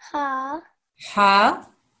 Ha, Ha,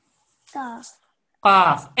 Kaf.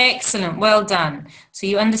 Qaf. Excellent. Well done. So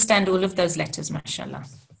you understand all of those letters, mashallah.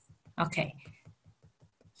 Okay.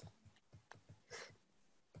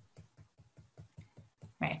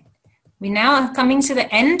 Right. We now are coming to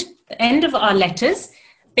the end of our letters.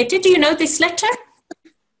 Beta, do you know this letter?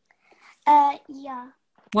 Yeah.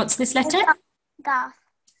 What's this letter? Kaf.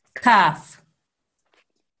 Kaf.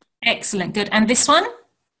 Excellent. Good. And this one?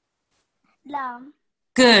 Lam.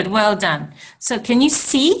 Good. Well done. So can you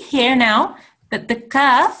see here now that the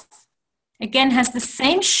kaf again has the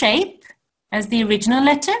same shape as the original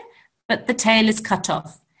letter, but the tail is cut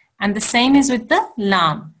off. And the same is with the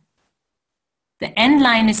lam. The end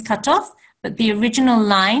line is cut off, but the original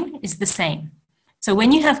line is the same. So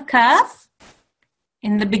when you have kaf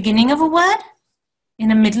in the beginning of a word, in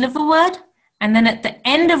the middle of a word, and then at the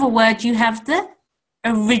end of a word, you have the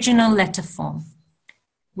original letter form.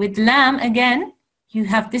 With lam, again, you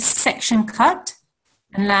have this section cut,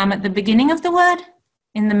 and lam at the beginning of the word,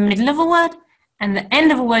 in the middle of a word, and the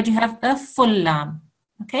end of a word, you have a full lam.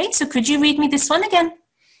 Okay, so could you read me this one again?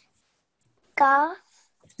 Kaf.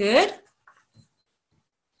 Good,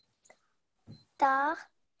 Ta.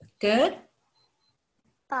 good.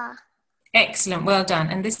 Pa. Excellent, well done.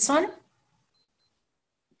 And this one?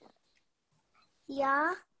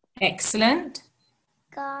 Ya. Excellent,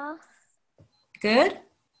 Kaf. good.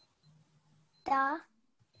 Ta.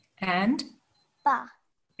 And Pa.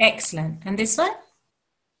 excellent. And this one?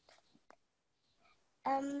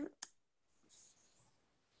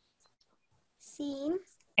 Sin.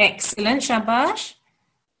 Excellent, shabash.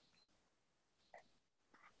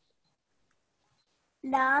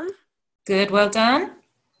 Lam. Good, well done.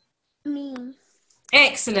 Mim.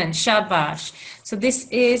 Excellent, shabash. So this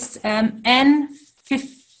is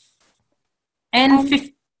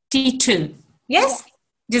N52. Yes?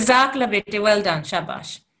 Jazakallah bete, well done,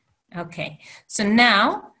 shabash. Okay, so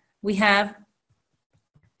now we have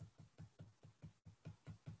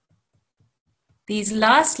these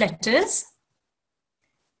last letters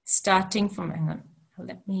starting from, hang on,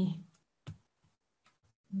 let me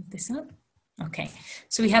move this up. Okay,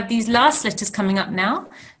 so we have these last letters coming up now.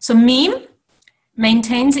 So mim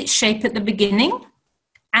maintains its shape at the beginning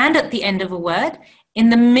and at the end of a word. In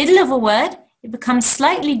the middle of a word, it becomes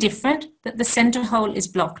slightly different, that the center hole is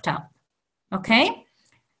blocked up. Okay?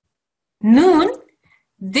 Noon,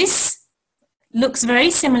 this looks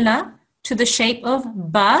very similar to the shape of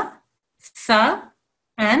ba, tha,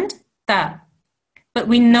 and ta. But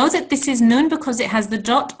we know that this is noon because it has the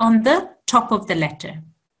dot on the top of the letter.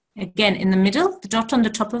 Again, in the middle, the dot on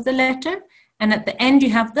the top of the letter, and at the end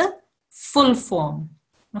you have the full form.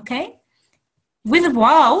 Okay? With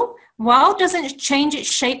wow, wow doesn't change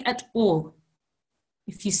its shape at all.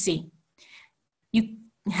 If you see, you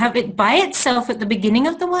have it by itself at the beginning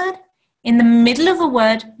of the word. In the middle of a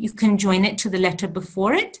word, you can join it to the letter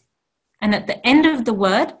before it. And at the end of the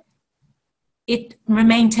word, it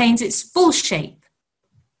maintains its full shape.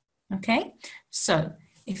 Okay? So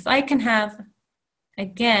if I can have,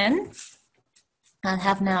 again, I'll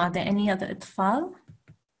have now, are there any other atfal?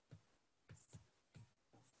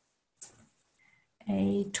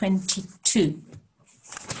 A22.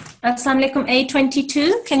 Assalamu alaikum,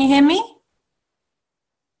 A22, can you hear me?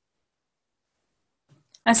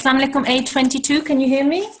 Assalamu alaikum, A22, can you hear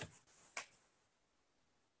me?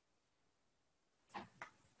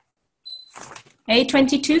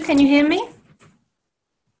 A22, can you hear me?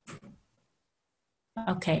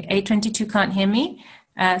 Okay, A22 can't hear me.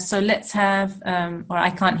 So let's have, or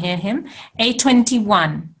I can't hear him.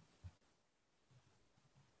 A21.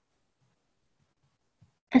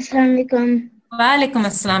 Assalamu alaikum. Wa alaikum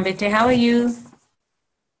assalam, bete. How are you?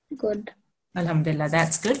 Good. Alhamdulillah,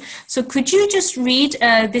 that's good. So could you just read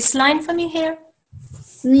this line for me here?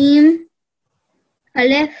 Mim,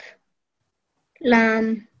 Alif,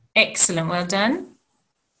 Lam, Excellent, well done.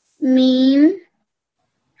 Mim,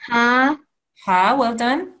 Ha, Ha, well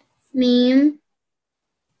done. Mim,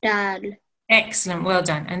 Dal, Excellent, well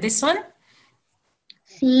done. And this one?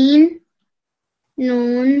 Sin,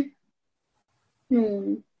 Noon,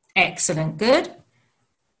 Noon, Excellent, good.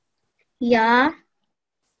 Ya,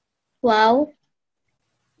 Waw,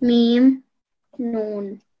 Mim,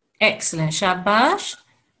 Noon, Excellent, shabash.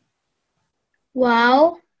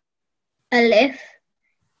 Waw, Alif,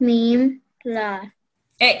 Mim, La.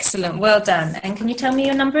 Excellent, well done. And can you tell me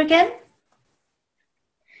your number again?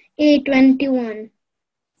 A21.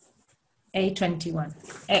 A21.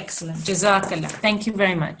 Excellent, jazakallah. Thank you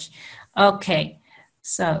very much. Okay,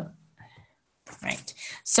 so Right.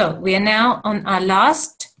 So we are now on our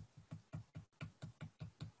last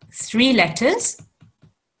 3 letters.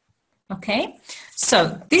 Okay.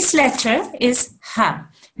 So this letter is ha.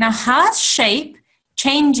 Now ha's shape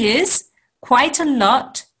changes quite a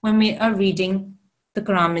lot when we are reading the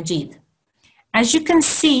Quran Majid. As you can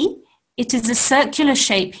see, it is a circular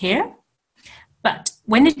shape here, but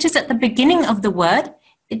when it is at the beginning of the word,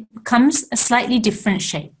 it becomes a slightly different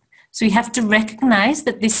shape. So you have to recognize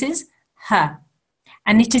that this is ha,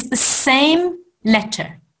 and it is the same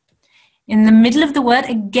letter. In the middle of the word,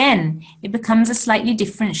 again, it becomes a slightly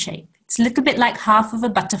different shape. It's a little bit like half of a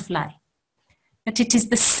butterfly, but it is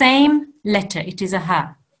the same letter. It is a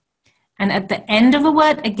ha. And at the end of a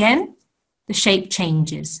word, again, the shape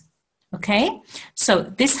changes. Okay, so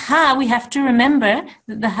this ha, we have to remember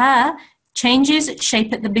that the ha changes its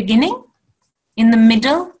shape at the beginning, in the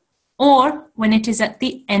middle, or when it is at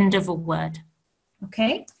the end of a word.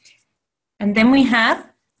 Okay, and then we have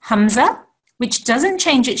hamza, which doesn't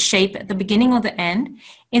change its shape at the beginning or the end.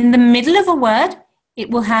 In the middle of a word, it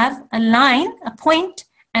will have a line, a point,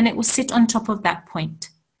 and it will sit on top of that point.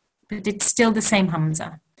 But it's still the same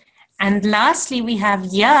hamza. And lastly, we have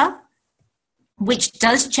ya, which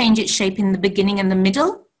does change its shape in the beginning and the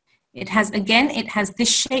middle. It has this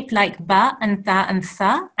shape like ba and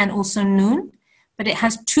tha, and also noon, but it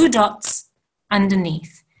has 2 dots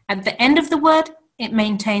underneath. At the end of the word, it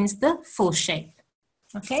maintains the full shape.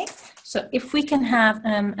 Okay, so if we can have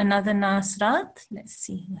another Nasrat, let's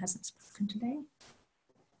see who hasn't spoken today.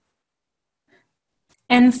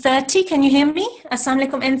 N30, can you hear me? Assalamu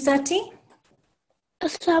alaikum, N30.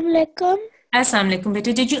 Assalamu alaikum. Assalamu alaikum,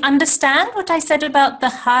 beta. Did you understand what I said about the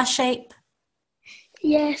ha shape?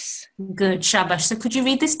 Yes. Good, shabash. So could you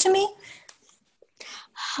read this to me?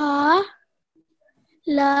 Ha,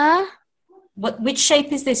 la, Which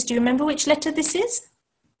shape is this? Do you remember which letter this is?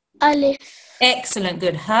 alif, Excellent,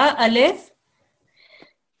 good. Ha, alif,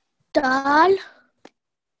 dal,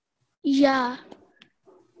 ya,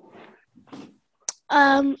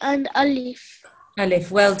 and alif.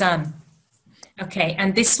 alif. Well done. Okay,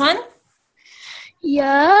 and this one?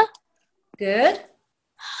 Ya, Good,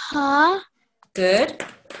 ha, good.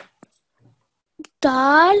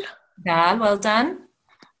 dal, Dal, well done.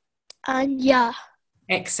 and ya.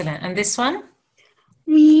 Excellent. And this one?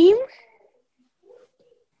 Mim,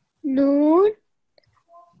 noon,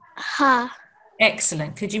 ha.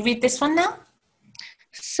 Excellent. Could you read this one now?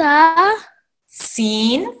 Sa,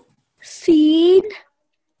 Seen, sin,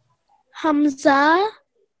 hamza,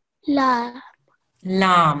 la,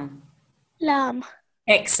 lam. lam.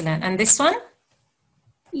 Excellent. And this one?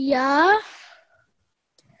 Ya,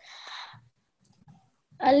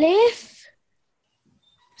 alif,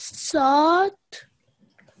 sad,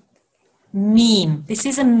 Meme. This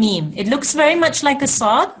is a meme. It looks very much like a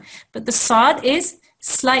sod, but the sod is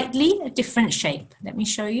slightly a different shape. Let me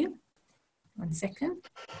show you. 1 second.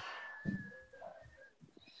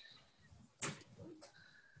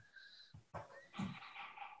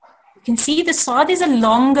 You can see the sod is a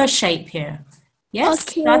longer shape here. Yes,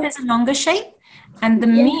 Okay. sod is a longer shape. And the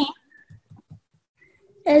Yeah. meme,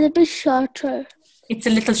 is a bit shorter. it's a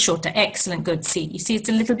little shorter. Excellent, good. See, you see it's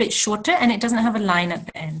a little bit shorter and it doesn't have a line at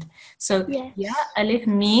the end. So, Yes. yeah, alif,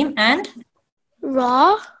 meme, and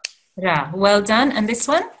Ra, ra. Well done. And this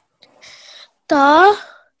one? ta,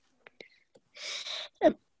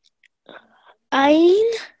 ain,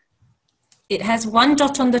 It has 1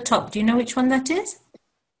 dot on the top. Do you know which one that is?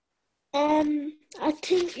 I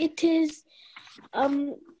think it is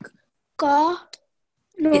ka.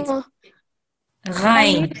 No, It's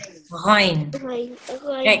Ghain. Ghain. Rain.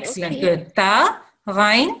 Excellent, Okay. good. Ta,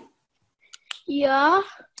 Ghain, Ya,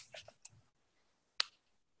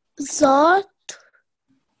 Zat,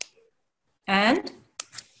 and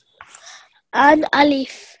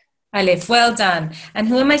alif. alif. Well done. And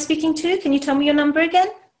who am I speaking to? Can you tell me your number again?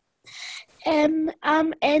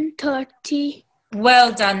 I'm N30.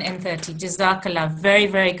 Well done, N30. Jazakallah. Very,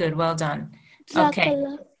 very good. Well done. Okay.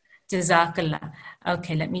 Jazakallah. Jazakallah.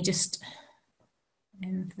 Okay, let me just...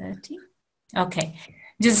 N30. Okay.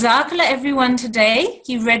 Jazakallah, everyone, today.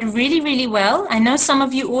 You read really, really well. I know some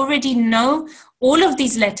of you already know all of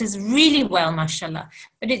these letters really well, mashallah.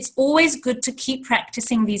 But it's always good to keep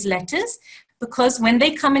practicing these letters because when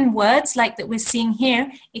they come in words like that we're seeing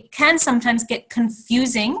here, it can sometimes get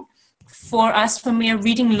confusing for us when we are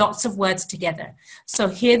reading lots of words together. So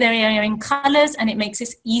here they are in colors and it makes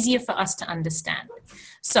it easier for us to understand.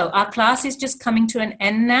 So our class is just coming to an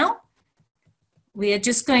end now. We are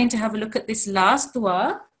just going to have a look at this last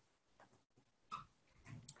dua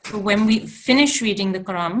for when we finish reading the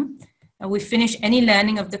Quran we finish any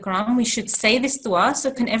learning of the Quran, we should say this dua.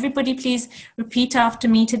 So can everybody please repeat after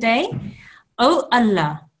me today? O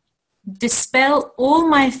Allah, dispel all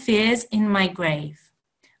my fears in my grave.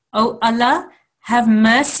 O Allah, have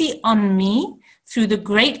mercy on me through the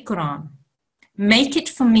great Quran. Make it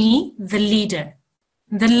for me the leader,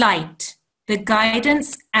 the light, the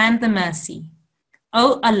guidance and the mercy.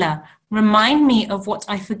 O Allah, remind me of what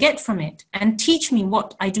I forget from it and teach me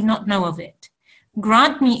what I do not know of it.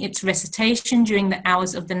 Grant me its recitation during the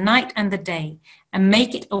hours of the night and the day and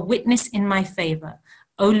make it a witness in my favor,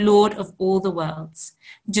 O Lord of all the worlds.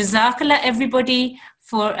 Jazakallah everybody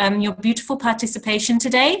for your beautiful participation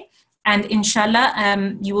today. And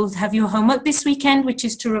inshallah, you will have your homework this weekend, which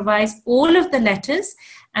is to revise all of the letters.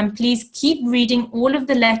 And please keep reading all of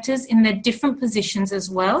the letters in their different positions as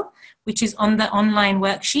well, which is on the online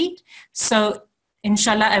worksheet. So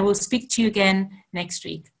inshallah, I will speak to you again next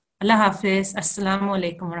week. Allah Hafiz. Assalamu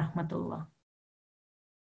alaikum wa rahmatullah.